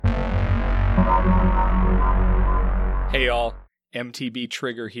Hey y'all,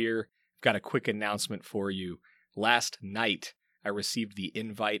 MTBtrigger here. I've got a quick announcement for you. Last night, I received the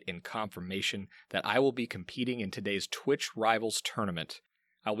invite and confirmation that I will be competing in today's Twitch Rivals tournament.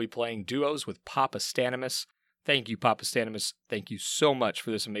 I'll be playing duos with Papa Stanimus. Thank you, Papa Stanimus. Thank you so much for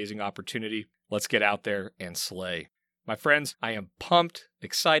this amazing opportunity. Let's get out there and slay. My friends, I am pumped,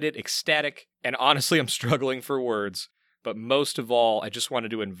 excited, ecstatic, and honestly, I'm struggling for words. But most of all, I just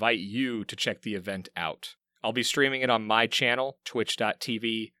wanted to invite you to check the event out. I'll be streaming it on my channel,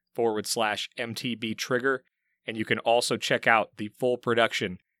 twitch.tv/MTBtrigger, and you can also check out the full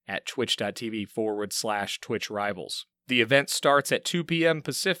production at twitch.tv/TwitchRivals. The event starts at 2 p.m.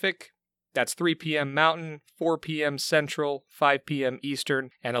 Pacific, that's 3 p.m. Mountain, 4 p.m. Central, 5 p.m.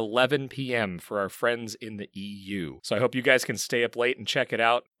 Eastern, and 11 p.m. for our friends in the EU. So I hope you guys can stay up late and check it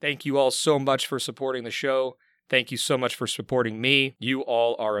out. Thank you all so much for supporting the show. Thank you so much for supporting me. You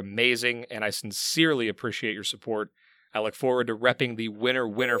all are amazing, and I sincerely appreciate your support. I look forward to repping the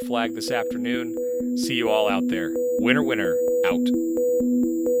winner flag this afternoon. See you all out there. Winner, out.